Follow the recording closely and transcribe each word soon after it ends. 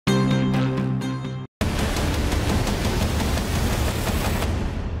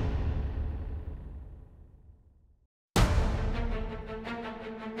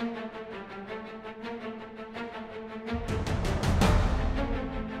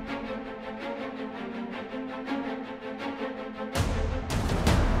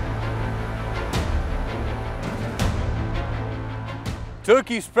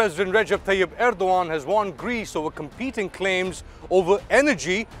Turkey's President Recep Tayyip Erdogan has warned Greece over competing claims over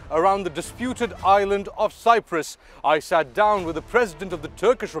energy around the disputed island of Cyprus. I sat down with the President of the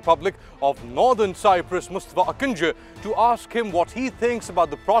Turkish Republic of Northern Cyprus, Mustafa Akinci, to ask him what he thinks about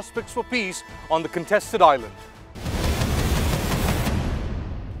the prospects for peace on the contested island.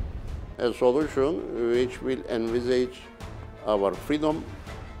 A solution which will envisage our freedom,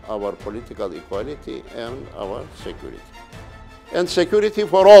 our political equality, and our security. And security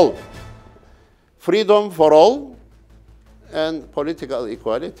for all, freedom for all, and political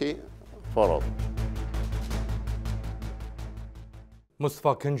equality for all.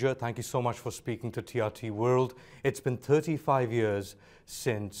 Mustafa Akinci, thank you so much for speaking to TRT World. It's been 35 years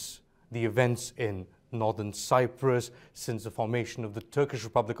since the events in Northern Cyprus, since the formation of the Turkish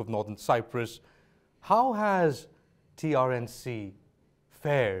Republic of Northern Cyprus. How has TRNC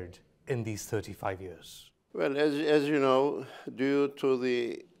fared in these 35 years? Well, as you know, due to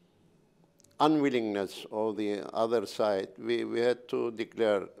the unwillingness of the other side, we had to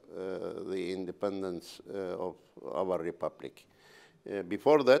declare the independence of our republic.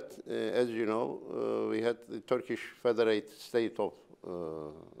 Before that, as you know, we had the Turkish Federate State of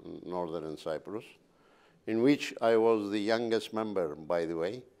Northern Cyprus, in which I was the youngest member, by the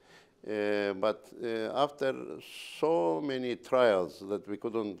way. But after so many trials that we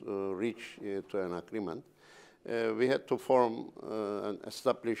couldn't reach to an agreement, we had to form and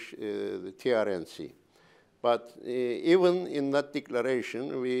establish the TRNC. But even in that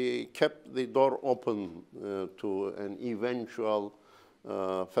declaration, we kept the door open to an eventual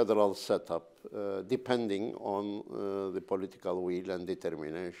federal setup, depending on the political will and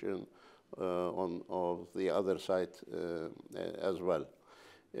determination of the other side as well.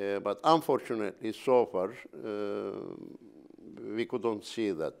 But unfortunately, so far, we couldn't see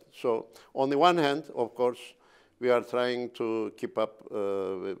that. So on the one hand, of course, we are trying to keep up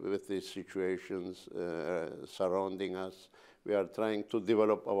with the situations surrounding us. We are trying to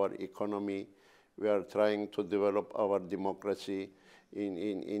develop our economy. We are trying to develop our democracy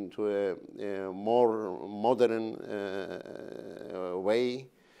into a more modern way.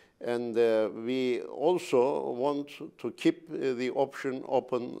 And we also want to keep the option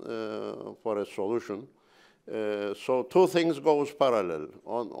open for a solution. So two things goes parallel.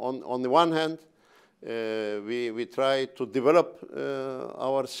 On the one hand, we try to develop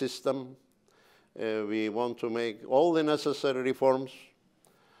our system. We want to make all the necessary reforms,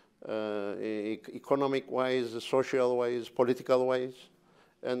 economic-wise, social-wise, political-wise.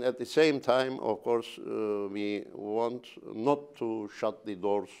 And at the same time, of course, we want not to shut the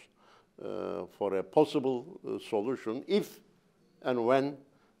doors for a possible solution if and when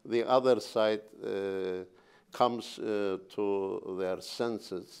the other side comes to their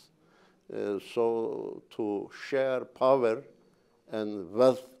senses. So to share power and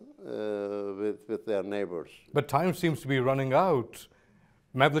wealth with their neighbors. But time seems to be running out.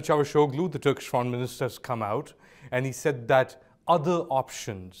 Mevlut Çavuşoğlu, the Turkish foreign minister, has come out and he said that other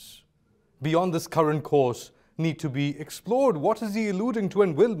options beyond this current course need to be explored. What is he alluding to,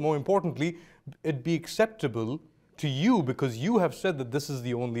 and will, more importantly, it be acceptable to you, because you have said that this is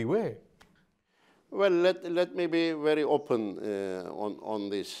the only way? Well, let me be very open on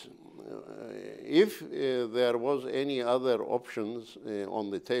this. If there was any other options on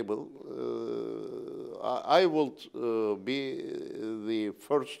the table, I would be the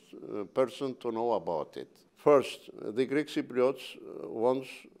first person to know about it. First, the Greek Cypriots wants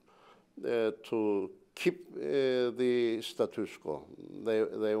to keep the status quo.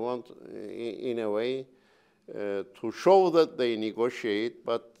 They want, in a way, to show that they negotiate,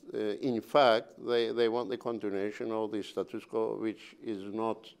 but in fact, they want the continuation of the status quo, which is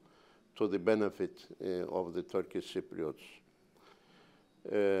not to the benefit of the Turkish Cypriots.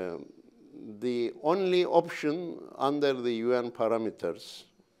 The only option under the UN parameters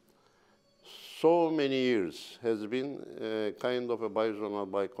so many years has been kind of a bizonal,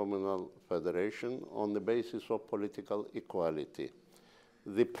 bicommunal federation on the basis of political equality.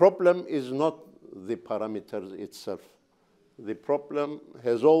 The problem is not the parameters itself. The problem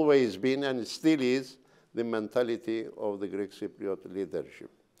has always been, and still is, the mentality of the Greek Cypriot leadership.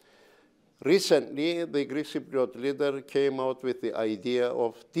 Recently, the Greek Cypriot leader came out with the idea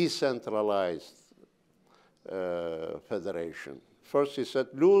of decentralized federation. First he said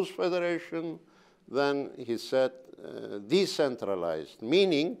loose federation, then he said decentralized,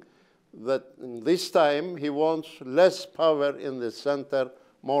 meaning that this time he wants less power in the center,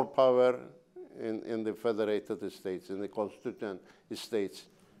 more power in the federated states, in the constituent states.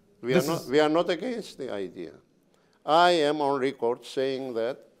 We are not against the idea. I am on record saying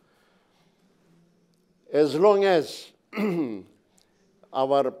that as long as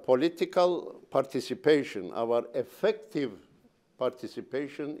our political participation, our effective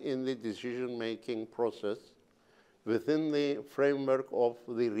participation in the decision-making process within the framework of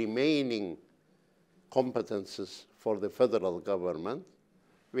the remaining competences for the federal government,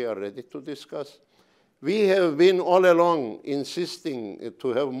 we are ready to discuss. We have been all along insisting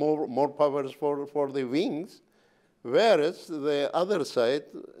to have more powers for the wings, whereas the other side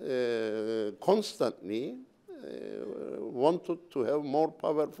constantly wanted to have more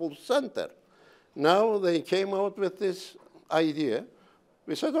powerful center. Now they came out with this idea.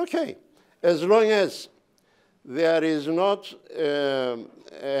 We said, okay, as long as there is not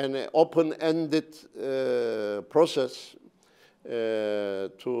an open-ended process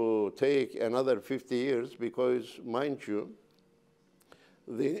to take another 50 years, because, mind you,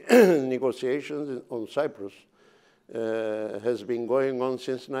 the negotiations on Cyprus has been going on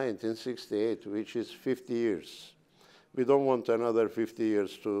since 1968, which is 50 years. We don't want another 50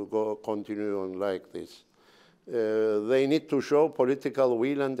 years to continue on like this. They need to show political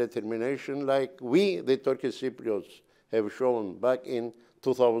will and determination like we, the Turkish Cypriots, have shown back in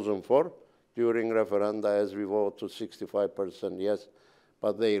 2004 during referenda, as we voted to 65% yes,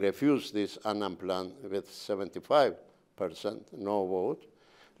 but they refused this Annan plan with 75% no vote,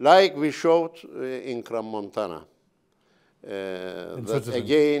 like we showed in Crans-Montana. That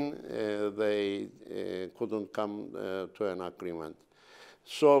again, they couldn't come to an agreement.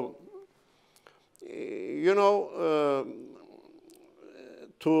 So, you know,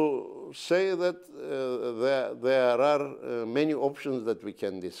 to say that there are many options that we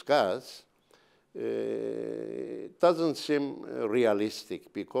can discuss, it doesn't seem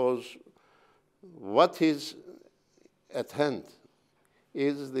realistic, because what is at hand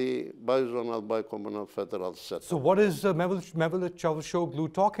is the bizonal, bicommunal federal setup. So what is Mevlut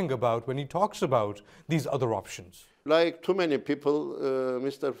Çavuşoğlu talking about when he talks about these other options? Like too many people,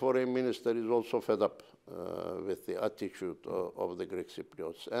 Mr. Foreign Minister is also fed up with the attitude of the Greek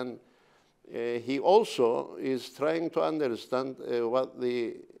Cypriots. And he also is trying to understand what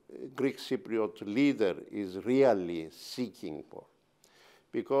the Greek Cypriot leader is really seeking for.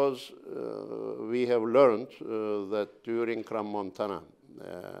 Because we have learned that during Crans-Montana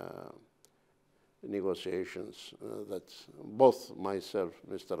negotiations, that both myself,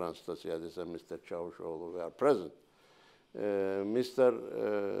 Mr. Anastasiadis, and Mr. Çavuşoğlu were present. Mr.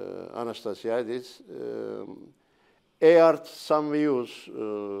 Anastasiadis aired some views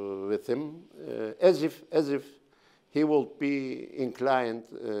with him, as if he would be inclined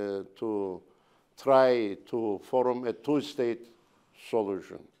to try to form a two-state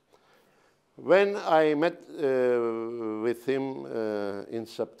solution. When I met with him in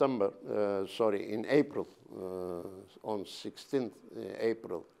April, on 16th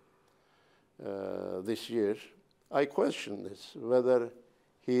April this year, I questioned this, whether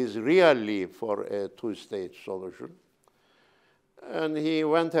he is really for a two-state solution. And he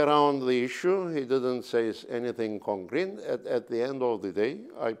went around the issue. He didn't say anything concrete. At the end of the day,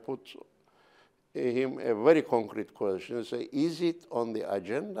 I put him a very concrete question. I say, is it on the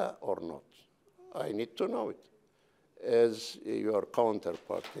agenda or not? I need to know it. As your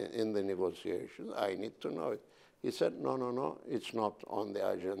counterpart in the negotiations, I need to know it. He said, no, it's not on the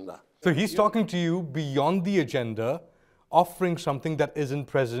agenda. So he's talking to you beyond the agenda, offering something that isn't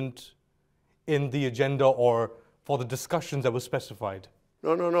present in the agenda or for the discussions that were specified.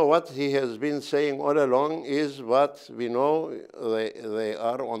 No. What he has been saying all along is what we know they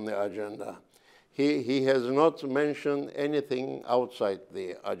are on the agenda. He has not mentioned anything outside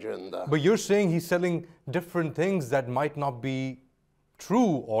the agenda. But you're saying he's selling different things that might not be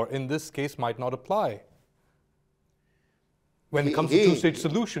true, or in this case might not apply. When it comes to two-state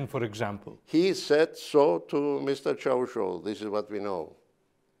solution, for example. He said so to Mr. Çavuşoğlu. This is what we know.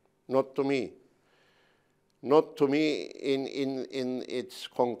 Not to me. Not to me in its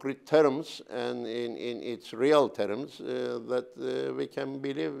concrete terms and in its real terms that we can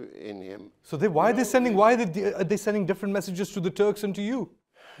believe in him. So why are they sending different messages to the Turks and to you?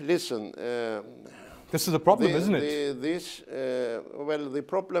 Listen. This is a problem, isn't it? Well, the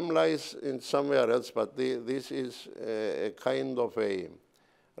problem lies in somewhere else, but this is a kind of a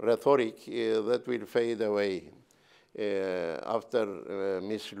rhetoric that will fade away. After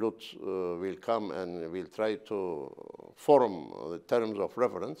Ms. Lutz will come and will try to form the terms of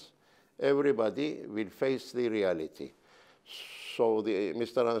reference, everybody will face the reality. So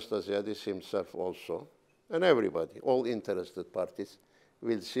Mr. Anastasiadis himself also, and everybody, all interested parties,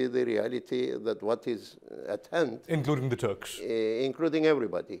 will see the reality that what is at hand... Including the Turks. Including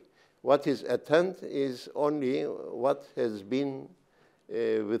everybody. What is at hand is only what has been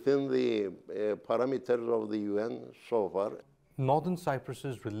within the parameters of the UN so far. Northern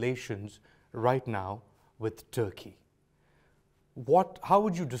Cyprus's relations right now with Turkey. How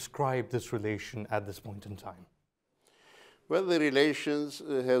would you describe this relation at this point in time? Well, the relations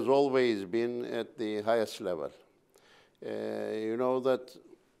has always been at the highest level. You know that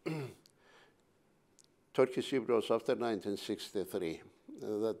Turkish Cypriots after 1963,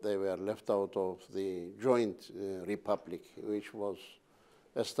 that they were left out of the joint republic, which was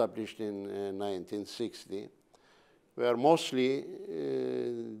established in 1960, were mostly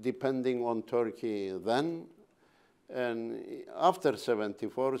depending on Turkey then, and after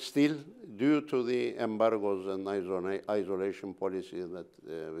 74, still due to the embargoes and isolation policy that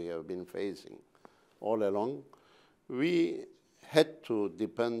we have been facing all along, we had to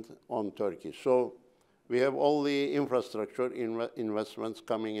depend on Turkey. So we have all the infrastructure investments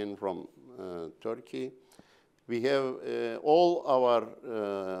coming in from Turkey. We have all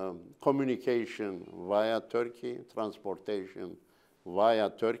our communication via Turkey, transportation via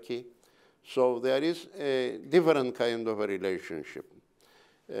Turkey. So there is a different kind of a relationship.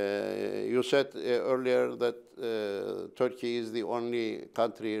 You said earlier that Turkey is the only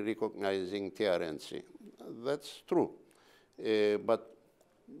country recognizing TRNC. That's true. But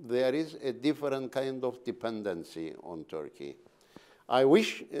there is a different kind of dependency on Turkey. I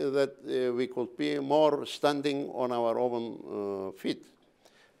wish that we could be more standing on our own feet.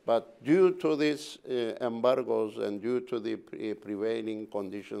 But due to these embargoes and due to the prevailing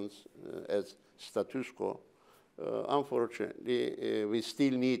conditions as status quo, unfortunately, we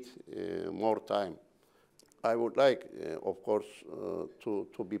still need more time. I would like, of course,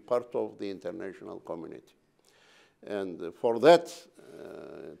 to be part of the international community. And for that,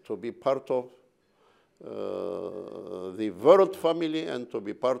 to be part of the world family and to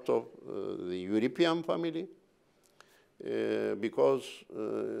be part of the European family, because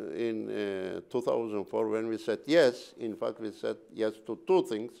in 2004, when we said yes, in fact, we said yes to two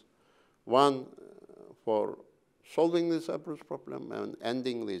things. One, for solving the Cyprus problem and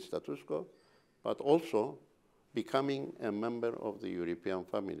ending the status quo, but also becoming a member of the European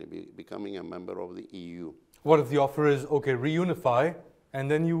family, becoming a member of the EU. What if the offer is, okay, reunify, and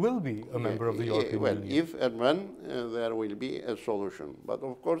then you will be a member of the European Union? Well, if and when there will be a solution. But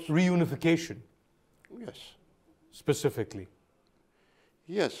of course... Reunification? Yes. Specifically?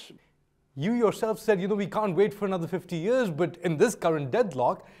 Yes. You yourself said, we can't wait for another 50 years, but in this current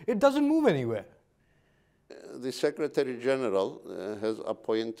deadlock, it doesn't move anywhere. The Secretary General has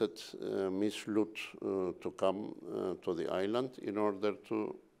appointed Ms. Lut to come to the island in order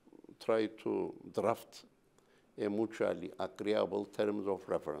to try to draft a mutually agreeable terms of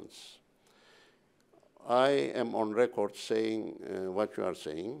reference. I am on record saying what you are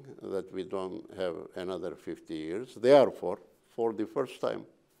saying, that we don't have another 50 years. Therefore, for the first time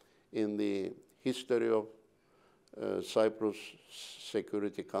in the history of Cyprus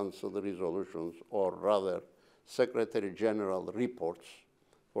Security Council resolutions, or rather Secretary General reports,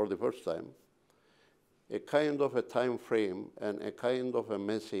 for the first time, a kind of a time frame and a kind of a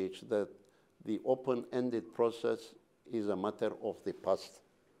message that the open-ended process is a matter of the past.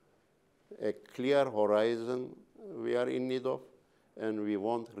 A clear horizon we are in need of, and we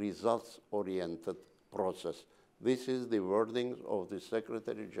want results-oriented process. This is the wordings of the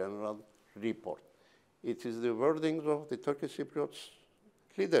Secretary General report. It is the wordings of the Turkish Cypriot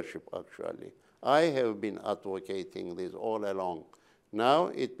leadership, actually. I have been advocating this all along. Now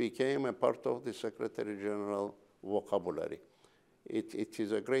it became a part of the Secretary General vocabulary. It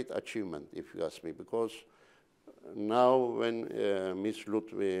is a great achievement, if you ask me, because now when Ms.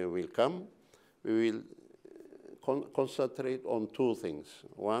 Lut will come, we will concentrate on two things.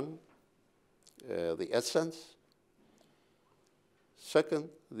 One, the essence. Second,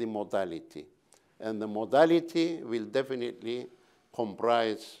 the modality. And the modality will definitely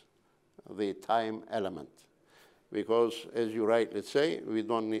comprise the time element. Because, as you rightly say, we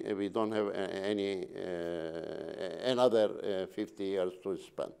don't have any another 50 years to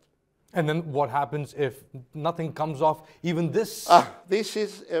spend. And then what happens if nothing comes off even this? This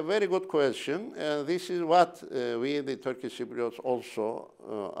is a very good question. This is what we, the Turkish Cypriots, also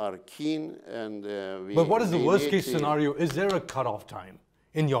are keen and But what is the worst case scenario? Is there a cutoff time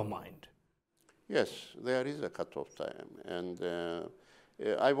in your mind? Yes, there is a cutoff time. And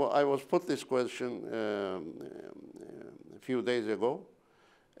I was put this question a few days ago,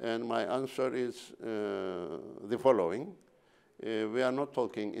 and my answer is the following. We are not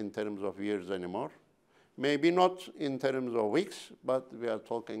talking in terms of years anymore. Maybe not in terms of weeks, but we are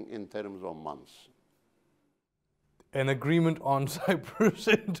talking in terms of months. An agreement on Cyprus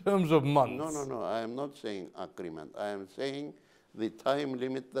in terms of months? No, I am not saying agreement. I am saying the time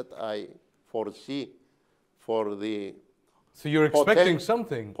limit that I foresee for the So you're expecting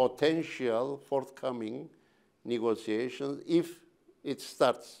something. Potential forthcoming negotiations if it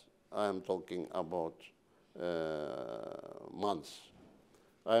starts. I am talking about months.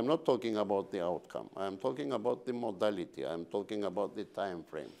 I am not talking about the outcome. I am talking about the modality. I am talking about the time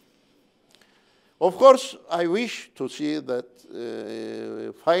frame. Of course, I wish to see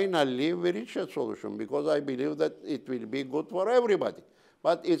that finally we reach a solution, because I believe that it will be good for everybody.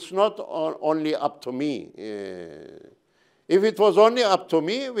 But it's not only up to me. If it was only up to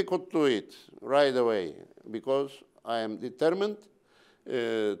me, we could do it right away, because I am determined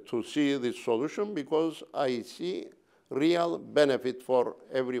to see this solution, because I see real benefit for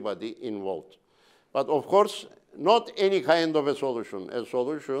everybody involved. But of course, not any kind of a solution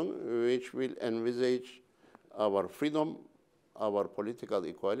which will envisage our freedom, our political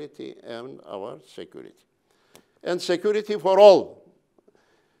equality, and our security. And security for all,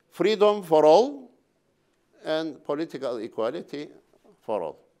 freedom for all, and political equality for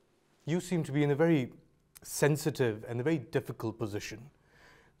all. You seem to be in a very sensitive and a very difficult position.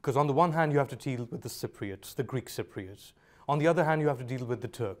 Because on the one hand, you have to deal with the Cypriots, the Greek Cypriots. On the other hand, you have to deal with the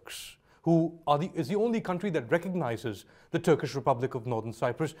Turks, who is the only country that recognizes the Turkish Republic of Northern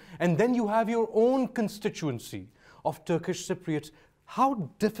Cyprus. And then you have your own constituency of Turkish Cypriots.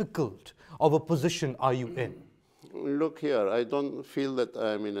 How difficult of a position are you in? Look here, I don't feel that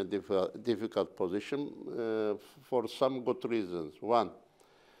I'm in a difficult position for some good reasons. One,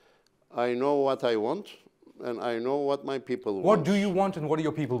 I know what I want, and I know what my people want. What do you want, and what do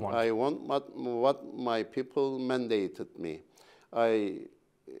your people want? I want what my people mandated me. I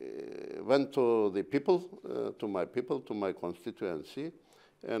went to the people, to my constituency,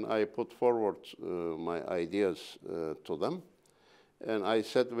 and I put forward my ideas to them. And I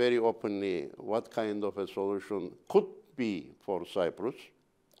said very openly what kind of a solution could be for Cyprus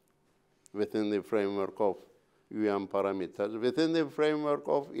within the framework of UN parameters, within the framework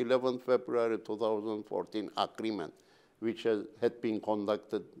of 11 February 2014 agreement, which had been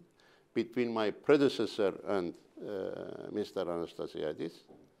conducted between my predecessor and Mr. Anastasiadis.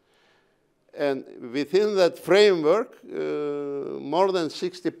 And within that framework, more than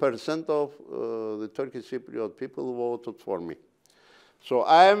 60% of the Turkish Cypriot people voted for me. So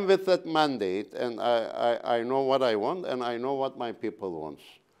I am with that mandate, and I know what I want, and I know what my people want.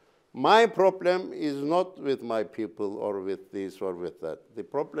 My problem is not with my people or with this or with that. The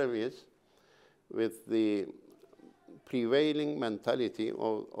problem is with the prevailing mentality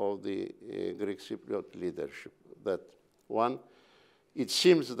of the Greek Cypriot leadership. That one, it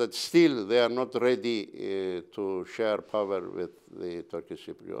seems that still they are not ready to share power with the Turkish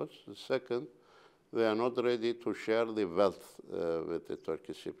Cypriots. The second, they are not ready to share the wealth with the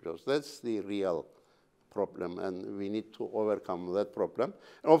Turkish Cypriots. That's the real problem, and we need to overcome that problem.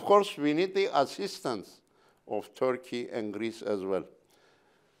 And of course, we need the assistance of Turkey and Greece as well.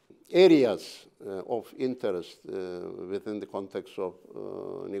 Areas of interest within the context of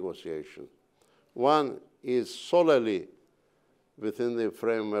negotiation. One is solely within the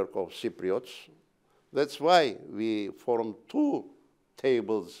framework of Cypriots. That's why we formed two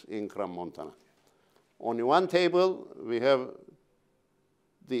tables in Crans-Montana. On one table, we have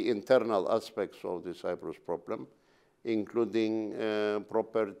the internal aspects of the Cyprus problem, including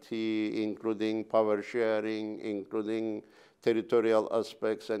property, including power sharing, including territorial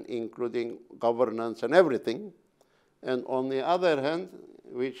aspects, and including governance and everything. And on the other hand,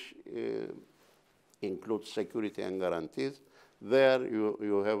 which includes security and guarantees, there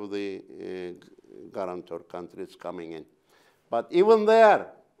you have the guarantor countries coming in. But even there,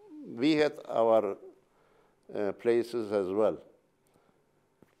 we had our places as well.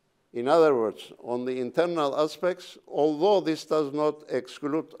 In other words, on the internal aspects, although this does not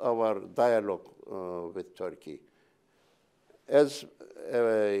exclude our dialogue with Turkey, as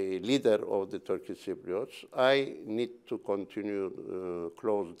a leader of the Turkish Cypriots, I need to continue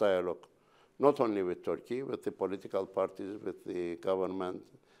close dialogue, not only with Turkey, with the political parties, with the government,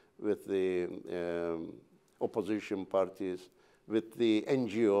 with the opposition parties, with the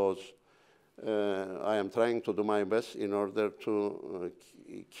NGOs. I am trying to do my best in order to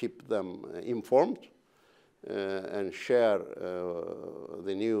keep them informed and share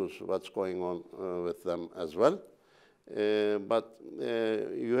the news, what's going on with them as well. But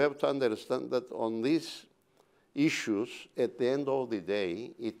you have to understand that on these issues, at the end of the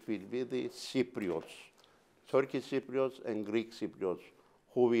day, it will be the Cypriots, Turkish Cypriots and Greek Cypriots,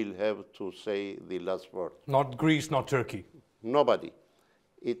 who will have to say the last word. Not Greece, not Turkey. Nobody.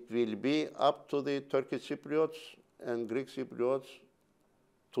 It will be up to the Turkish Cypriots and Greek Cypriots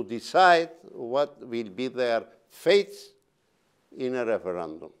to decide what will be their fate in a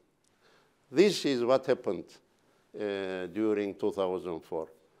referendum. This is what happened during 2004.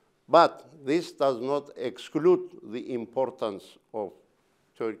 But this does not exclude the importance of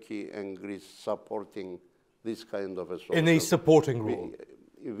Turkey and Greece supporting this kind of a solution. In a supporting role.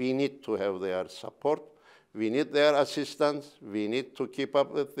 We need to have their support. We need their assistance. We need to keep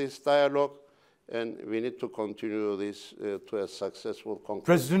up with this dialogue. And we need to continue this to a successful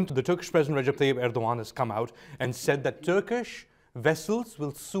conclusion. The Turkish President Recep Tayyip Erdogan has come out and said that Turkish vessels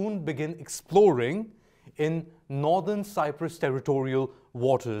will soon begin exploring in northern Cyprus territorial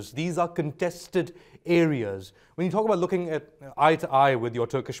waters. These are contested areas. When you talk about looking at eye to eye with your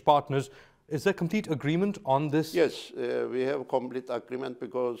Turkish partners, is there complete agreement on this? Yes, we have complete agreement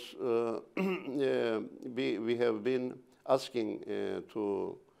because we have been asking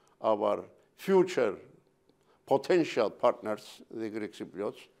to our future potential partners, the Greek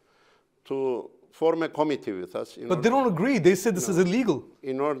Cypriots, to form a committee with us. But they don't agree. They said this is illegal.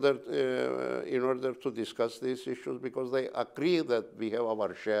 In order to discuss these issues, because they agree that we have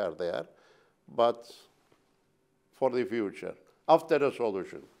our share there, but for the future, after a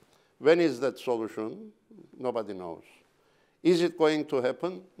solution. When is that solution? Nobody knows. Is it going to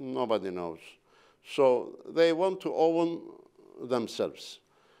happen? Nobody knows. So they want to own themselves.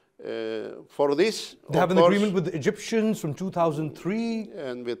 For this, they have an agreement with the Egyptians from 2003,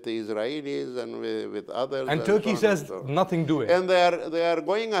 and with the Israelis and with others. And Turkey says nothing doing. And they are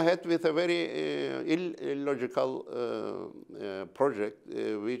going ahead with a very illogical project,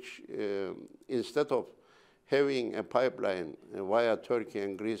 which instead of having a pipeline via Turkey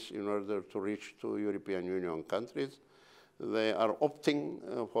and Greece in order to reach to European Union countries, they are opting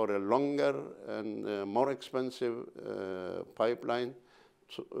for a longer and more expensive pipeline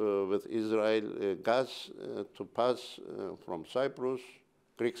with Israel gas to pass from Cyprus,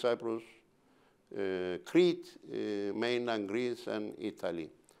 Greek Cyprus, Crete, mainland Greece, and Italy.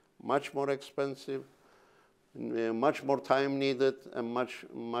 Much more expensive, much more time needed, and much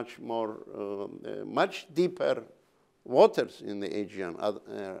deeper waters in the Aegean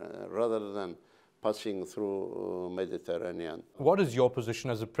rather than passing through Mediterranean. What is your position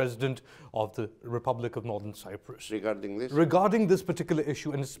as the president of the Republic of Northern Cyprus? Regarding this? Regarding this particular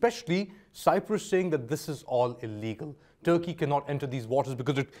issue, and especially Cyprus saying that this is all illegal. Turkey cannot enter these waters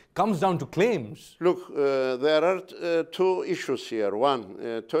because it comes down to claims. Look, there are two issues here.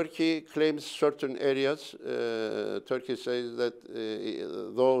 One, Turkey claims certain areas. Turkey says that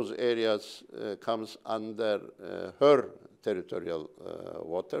those areas comes under her territorial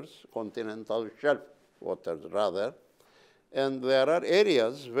waters, continental shelf waters rather. And there are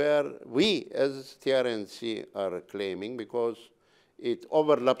areas where we as TRNC are claiming because it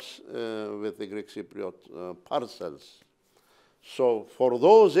overlaps with the Greek Cypriot parcels. So for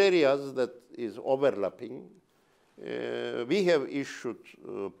those areas that is overlapping, we have issued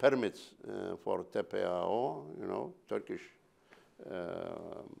permits for TPAO, Turkish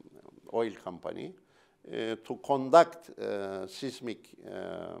oil company, to conduct seismic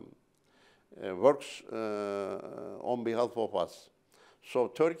works on behalf of us. So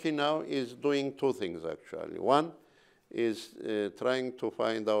Turkey now is doing two things actually. One is trying to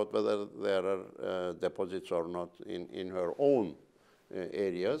find out whether there are deposits or not in her own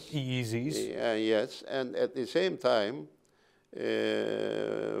areas. EEZs? Yes, and at the same time,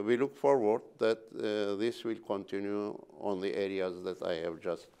 we look forward that this will continue on the areas that I have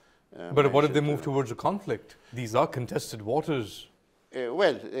just But what if they move towards a conflict? These are contested waters.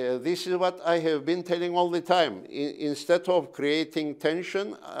 This is what I have been telling all the time. Instead of creating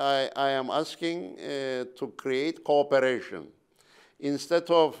tension, I am asking to create cooperation. Instead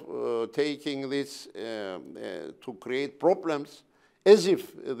of taking this to create problems, as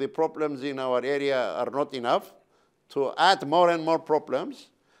if the problems in our area are not enough, to add more and more problems,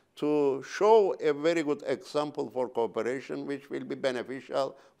 to show a very good example for cooperation, which will be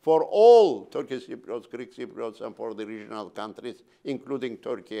beneficial for all Turkish Cypriots, Greek Cypriots, and for the regional countries, including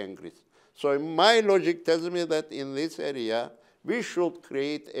Turkey and Greece. So my logic tells me that in this area, we should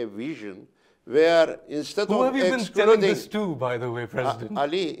create a vision where instead Who of have you been telling this to, by the way, President?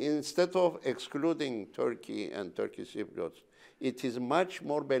 Ali, instead of excluding Turkey and Turkish Cypriots, it is much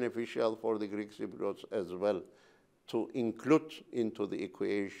more beneficial for the Greek Cypriots as well to include into the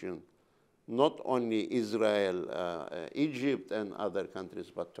equation not only Israel, Egypt, and other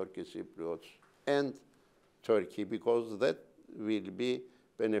countries, but Turkish Cypriots and Turkey, because that will be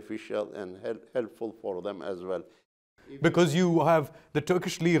beneficial and helpful for them as well. Because you have the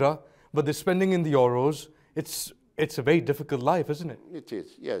Turkish lira, but they're spending in the euros. It's a very difficult life, isn't it? It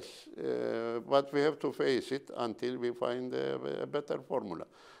is, yes. But we have to face it until we find a better formula.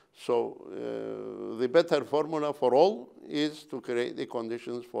 So the better formula for all is to create the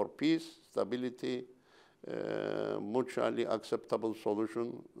conditions for peace, stability, mutually acceptable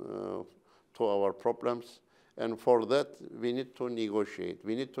solution to our problems. And for that, we need to negotiate.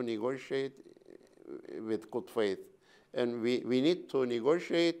 We need to negotiate with good faith. And we need to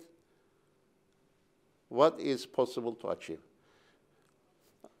negotiate what is possible to achieve.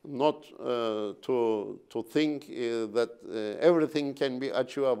 Not to think that everything can be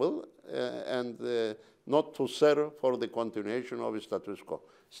achievable and not to serve for the continuation of status quo.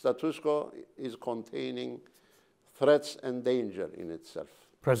 Status quo is containing threats and danger in itself.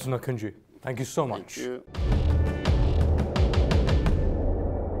 President Akinci, thank you so much. Thank you.